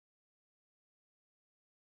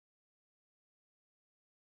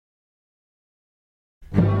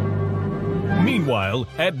Meanwhile,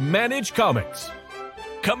 at Manage Comics,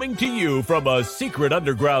 coming to you from a secret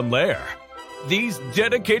underground lair, these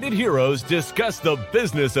dedicated heroes discuss the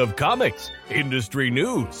business of comics, industry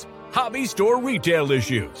news, hobby store retail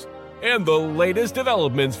issues, and the latest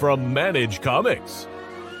developments from Manage Comics.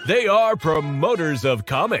 They are promoters of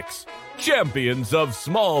comics, champions of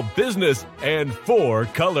small business, and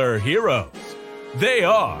four-color heroes. They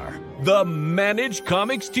are the Manage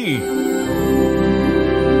Comics team.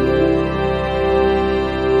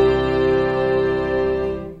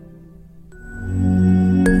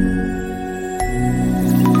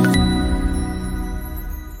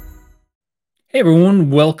 Hey everyone,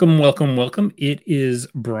 welcome. It is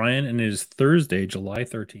Brian and it is Thursday, July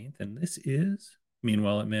 13th, and this is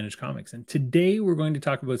Meanwhile at Manage Comics. And today we're going to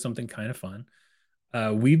talk about something kind of fun.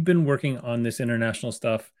 We've been working on this international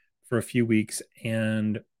stuff for a few weeks,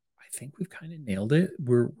 and I think we've kind of nailed it.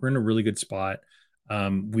 We're in a really good spot.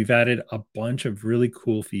 We've added a bunch of really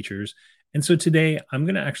cool features. And so today I'm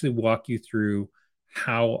going to actually walk you through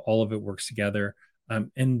how all of it works together,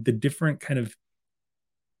 and the different kind of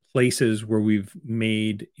places where we've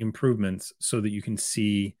made improvements so that you can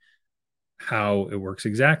see how it works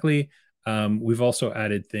exactly. We've also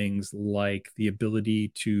added things like the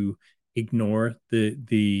ability to ignore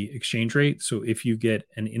the exchange rate. So if you get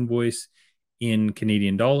an invoice in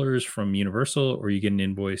Canadian dollars from Universal, or you get an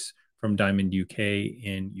invoice from Diamond UK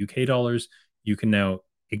in UK dollars, you can now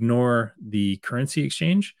ignore the currency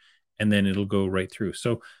exchange and then it'll go right through.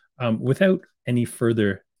 So without any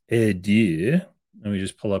further ado, let me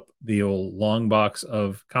just pull up the old long box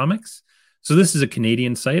of comics. So this is a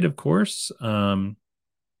Canadian site, of course, and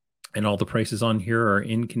all the prices on here are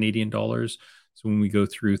in Canadian dollars. So when we go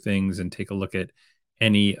through things and take a look at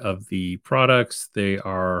any of the products, they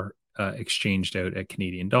are exchanged out at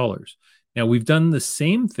Canadian dollars. Now, we've done the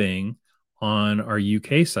same thing on our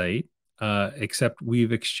UK site, except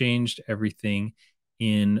we've exchanged everything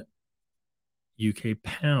in UK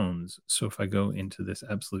pounds. So if I go into this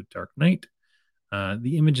Absolute Dark Knight,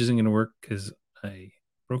 the image isn't going to work because I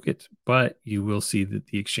broke it, but you will see that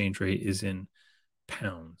the exchange rate is in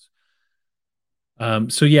pounds.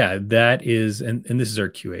 So yeah, that is, and this is our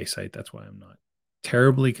QA site. That's why I'm not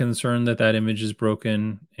terribly concerned that that image is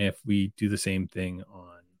broken. If we do the same thing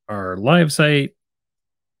on our live site,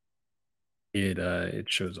 it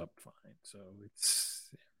shows up fine. So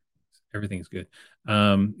everything's good.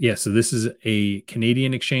 Yeah, so this is a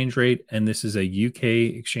Canadian exchange rate, and this is a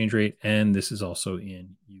UK exchange rate, and this is also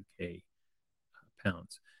in UK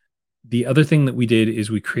pounds. The other thing that we did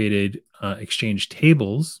is we created exchange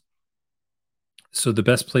tables. So the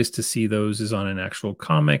best place to see those is on an actual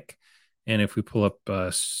comic. And if we pull up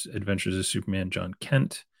Adventures of Superman, John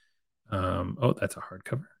Kent, oh, that's a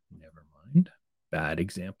hardcover. Never mind. Bad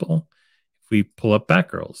example. If we pull up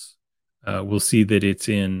Batgirls, we'll see that it's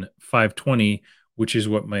in 520, which is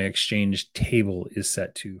what my exchange table is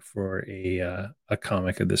set to for a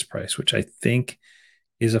comic of this price, which I think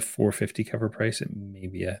is a $450 cover price. It may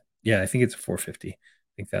be I think it's a $450. I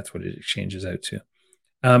think that's what it exchanges out to.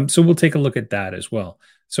 So we'll take a look at that as well.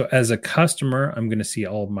 So as a customer, I'm going to see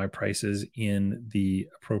all of my prices in the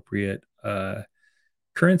appropriate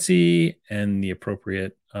currency and the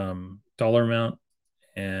appropriate dollar amount.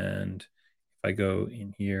 And if I go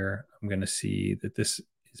in here, I'm going to see that this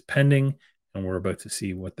is pending, and we're about to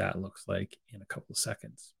see what that looks like in a couple of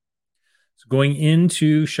seconds. So going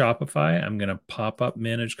into Shopify, I'm going to pop up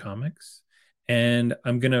Manage Comics, and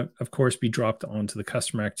I'm going to, of course, be dropped onto the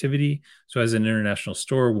customer activity. So as an international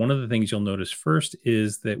store, one of the things you'll notice first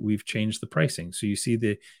is that we've changed the pricing. So you see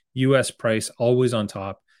the US price always on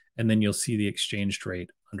top, and then you'll see the exchanged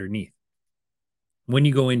rate underneath. When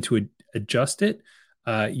you go into adjust it,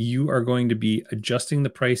 you are going to be adjusting the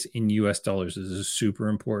price in US dollars. This is super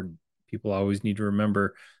important. People always need to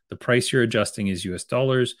remember the price you're adjusting is US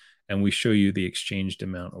dollars, and we show you the exchanged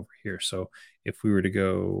amount over here. So if we were to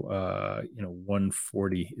go,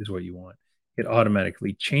 140 is what you want, it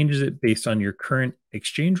automatically changes it based on your current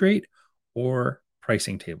exchange rate or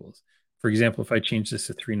pricing tables. For example, if I change this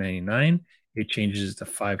to $3.99, it changes to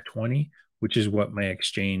 $5.20, which is what my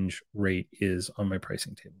exchange rate is on my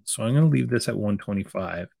pricing table. So I'm going to leave this at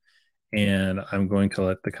 $125, and I'm going to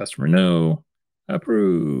let the customer know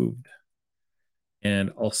approved.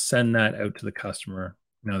 And I'll send that out to the customer.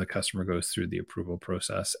 Now the customer goes through the approval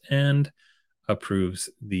process and approves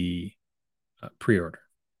the pre-order.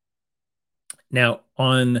 Now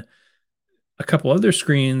on a couple other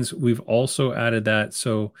screens, we've also added that.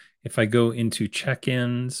 So if I go into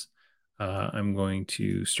check-ins, I'm going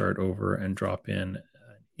to start over and drop in an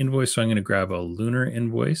invoice. So I'm going to grab a lunar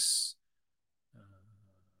invoice.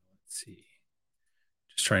 Let's see.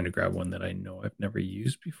 Just trying to grab one that I know I've never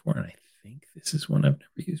used before, and I think this is one I've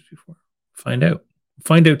never used before. Find out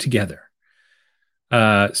together.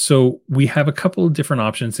 So we have a couple of different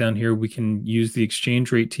options down here. We can use the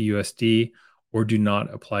exchange rate to USD or do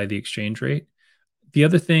not apply the exchange rate. The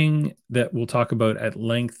other thing that we'll talk about at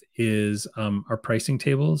length is our pricing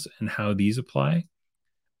tables and how these apply.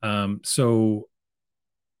 So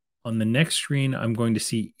on the next screen, I'm going to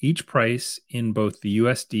see each price in both the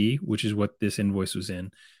USD, which is what this invoice was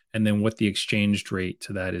in, and then what the exchange rate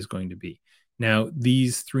to that is going to be. Now,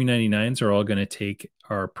 these 399s are all going to take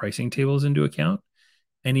our pricing tables into account.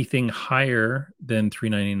 Anything higher than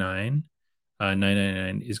 399,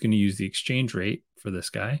 999 is going to use the exchange rate for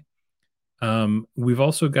this guy. We've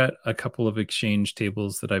also got a couple of exchange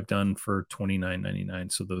tables that I've done for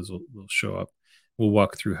 29.99, so those will show up. We'll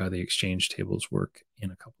walk through how the exchange tables work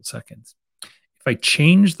in a couple seconds. If I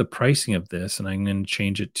change the pricing of this, and I'm going to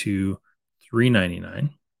change it to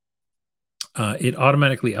 399, it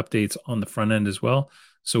automatically updates on the front end as well.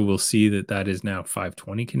 So we'll see that that is now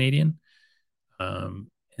 520 Canadian. And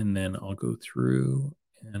then I'll go through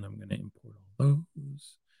and I'm going to import all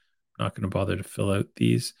those. I'm not going to bother to fill out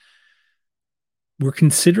these. We're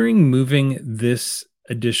considering moving this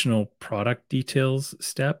additional product details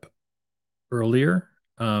step earlier.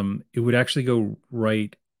 It would actually go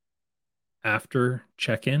right after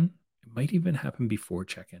check-in. It might even happen before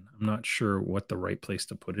check-in. I'm not sure what the right place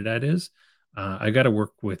to put it at is. I got to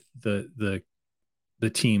work with the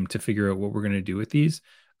team to figure out what we're going to do with these.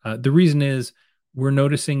 The reason is we're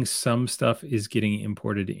noticing some stuff is getting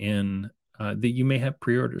imported in that you may have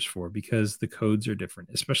pre-orders for because the codes are different,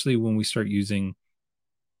 especially when we start using,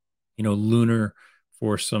 Lunar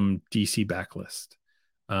for some DC backlist.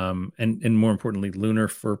 And more importantly, Lunar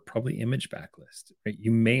for probably image backlist, right?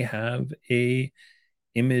 You may have a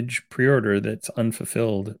image pre-order that's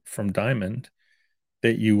unfulfilled from Diamond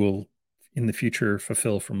that you will in the future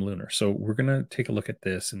fulfill from Lunar. So we're going to take a look at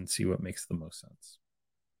this and see what makes the most sense.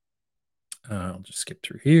 I'll just skip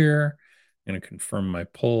through here. I'm going to confirm my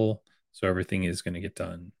pull. So everything is going to get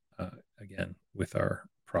done again with our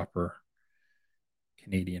proper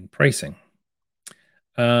Canadian pricing.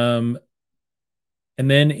 And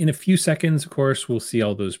then in a few seconds, of course, we'll see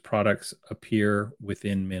all those products appear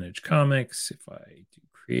within Manage Comics. If I do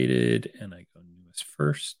created and I go newest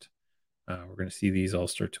first, we're going to see these all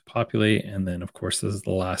start to populate. And then, of course, this is the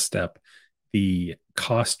last step. The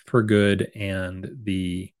cost per good and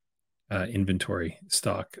the inventory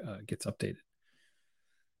stock gets updated.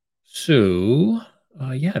 So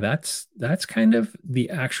yeah, that's kind of the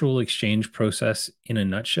actual exchange process in a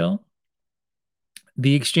nutshell.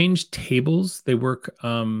 The exchange tables, they work,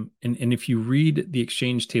 and if you read the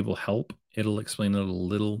exchange table help, it'll explain it a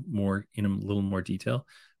little more in a little more detail.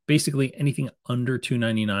 Basically, anything under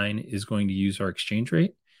 299 is going to use our exchange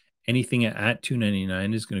rate. Anything at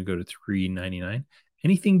 299 is going to go to 399.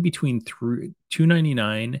 Anything between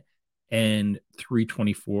 299 and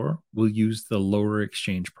 324 will use the lower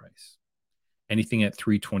exchange price. Anything at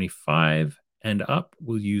 325 and up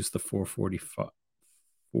will use the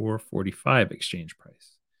 445 exchange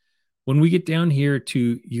price. When we get down here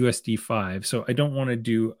to USD 5, so I don't want to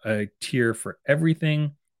do a tier for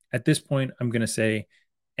everything. At this point, I'm going to say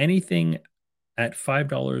anything at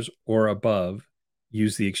 $5 or above,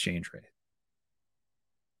 use the exchange rate.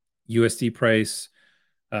 USD price,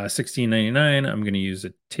 $16.99. I'm going to use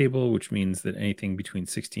a table, which means that anything between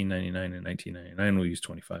 $16.99 and $19.99 will use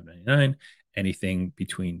 $25.99. Anything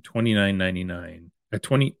between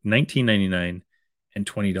 $19.99 and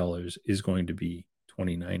 $20 is going to be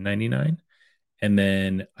 $29.99. And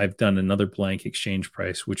then I've done another blank exchange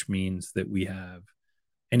price, which means that we have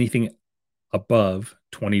anything above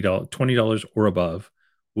 $20 or above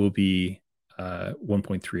will be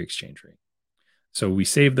 1.3 exchange rate. So we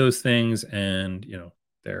save those things and,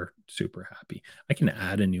 they're super happy. I can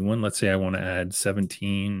add a new one. Let's say I want to add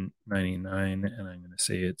 $17.99 and I'm going to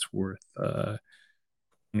say it's worth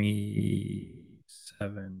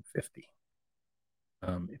 $27.50.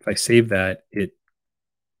 If I save that, it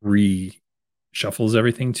reshuffles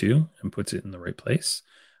everything too and puts it in the right place.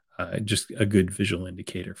 Just a good visual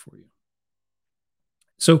indicator for you.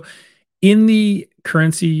 So in the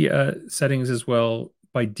currency settings as well,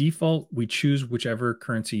 by default, we choose whichever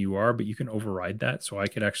currency you are, but you can override that. So I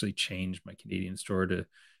could actually change my Canadian store to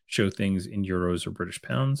show things in euros or British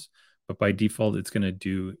pounds. But by default, it's going to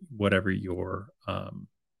do whatever your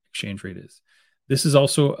exchange rate is. This is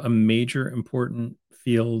also a major important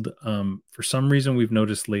field. For some reason, we've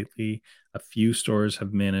noticed lately a few stores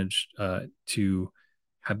have managed to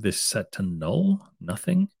have this set to null,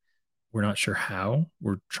 nothing. We're not sure how.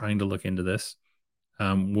 We're trying to look into this.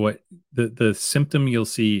 What the symptom you'll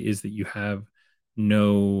see is that you have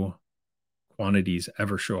no quantities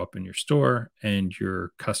ever show up in your store, and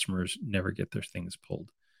your customers never get their things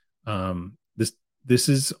pulled. This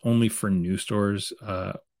is only for new stores.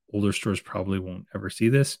 Older stores probably won't ever see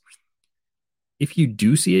this. If you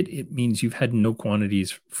do see it, it means you've had no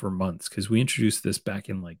quantities for months, because we introduced this back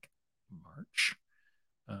in like March.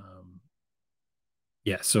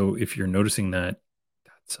 Yeah, so if you're noticing that,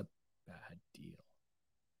 that's a bad deal.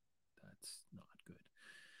 That's not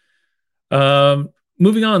good.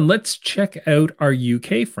 Moving on, let's check out our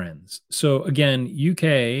UK friends. So again,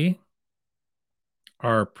 UK,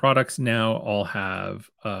 our products now all have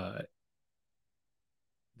the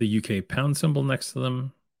UK pound symbol next to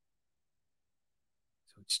them.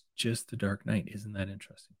 So it's just the Dark Knight. Isn't that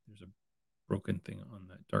interesting? There's a broken thing on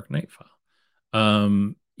that Dark Knight file.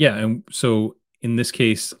 Yeah, and so in this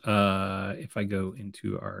case, if I go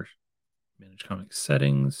into our Manage Comics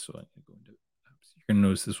settings, so I can go into apps, you're going to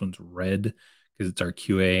notice this one's red because it's our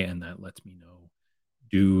QA, and that lets me know,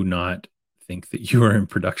 do not think that you are in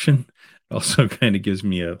production. It also kind of gives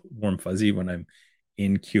me a warm fuzzy when I'm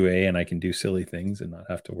in QA and I can do silly things and not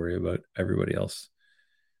have to worry about everybody else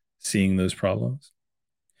seeing those problems.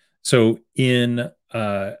 So in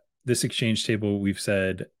this exchange table, we've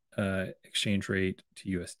said exchange rate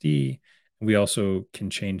to USD. We also can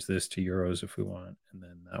change this to euros if we want, and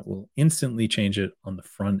then that will instantly change it on the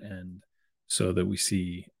front end so that we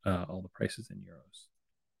see all the prices in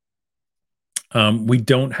euros. We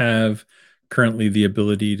don't have currently the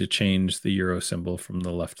ability to change the euro symbol from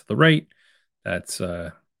the left to the right. That's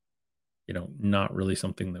not really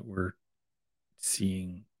something that we're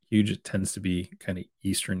seeing huge. It tends to be kind of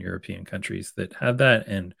Eastern European countries that have that,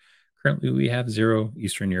 and currently we have 0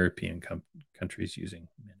 Eastern European countries using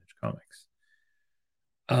Manage Comics.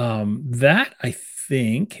 That I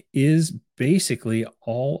think is basically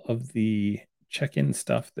all of the check-in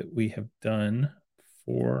stuff that we have done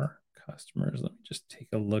for customers. Let me just take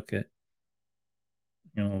a look at,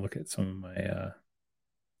 some of my, let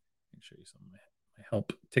me show you some of my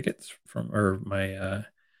help tickets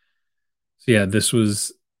so yeah, this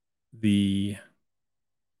was the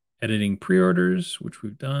editing pre-orders, which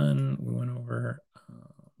we've done. We went over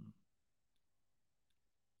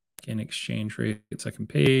in exchange rate, second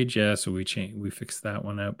page. Yeah, so we fixed that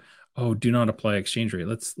one up. Oh, do not apply exchange rate.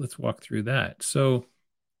 Let's walk through that. So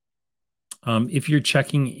if you're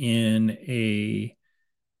checking in a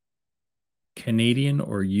Canadian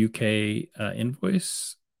or UK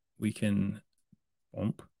invoice, we can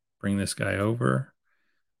bring this guy over,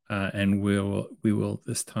 and we will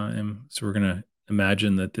this time. So we're gonna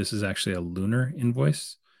imagine that this is actually a lunar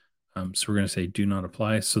invoice. So we're going to say do not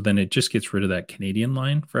apply. So then it just gets rid of that Canadian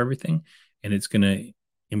line for everything, and it's going to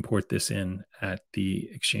import this in at the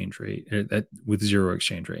exchange rate with 0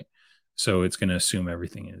 exchange rate. So it's going to assume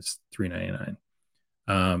everything is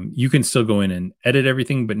 $3.99. You can still go in and edit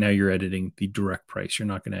everything, but now you're editing the direct price. You're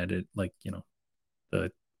not going to edit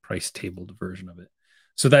the price tabled version of it.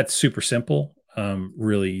 So that's super simple,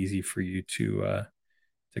 really easy for you to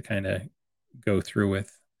kind of go through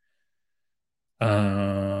with.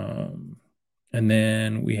 And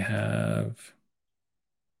then we have,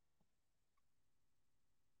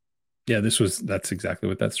 that's exactly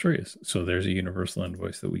what that story is. So there's a universal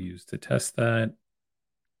invoice that we use to test that.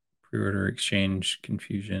 Pre-order exchange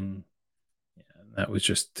confusion. Yeah, that was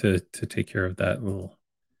just to take care of that little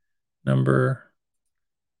number.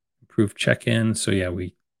 Improved check-in. So yeah,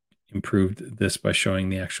 we improved this by showing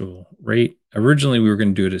the actual rate. Originally, we were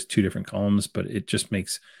going to do it as 2 different columns, but it just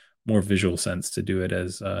makes more visual sense to do it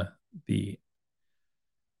as the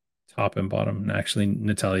top and bottom. And actually,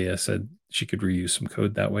 Natalia said she could reuse some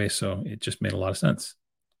code that way, so it just made a lot of sense.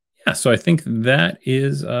 Yeah, so I think that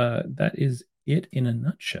is it in a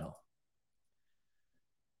nutshell.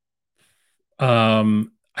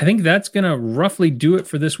 I think that's going to roughly do it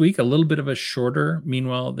for this week. A little bit of a shorter,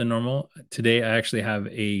 meanwhile, than normal. Today, I actually have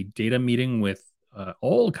a data meeting with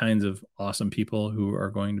all kinds of awesome people who are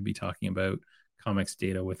going to be talking about comics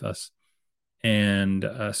data with us. And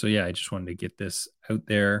so, yeah, I just wanted to get this out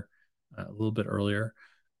there a little bit earlier.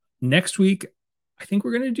 Next week, I think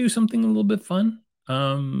we're going to do something a little bit fun.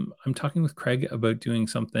 I'm talking with Craig about doing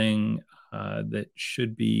something that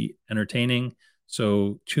should be entertaining.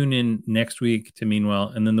 So tune in next week to Meanwhile.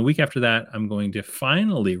 And then the week after that, I'm going to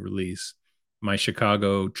finally release my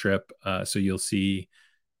Chicago trip. So you'll see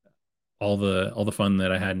all the fun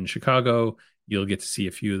that I had in Chicago. You'll get to see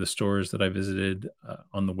a few of the stores that I visited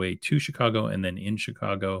on the way to Chicago and then in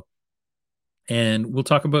Chicago. And we'll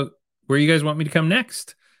talk about where you guys want me to come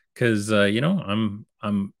next. Because, I'm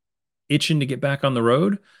itching to get back on the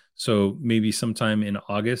road. So maybe sometime in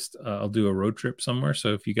August, I'll do a road trip somewhere.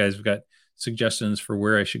 So if you guys have got suggestions for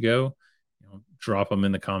where I should go, drop them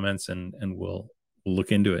in the comments and we'll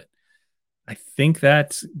look into it. I think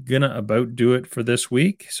that's gonna about do it for this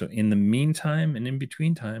week. So in the meantime and in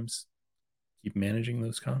between times, keep managing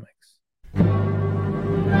those comics.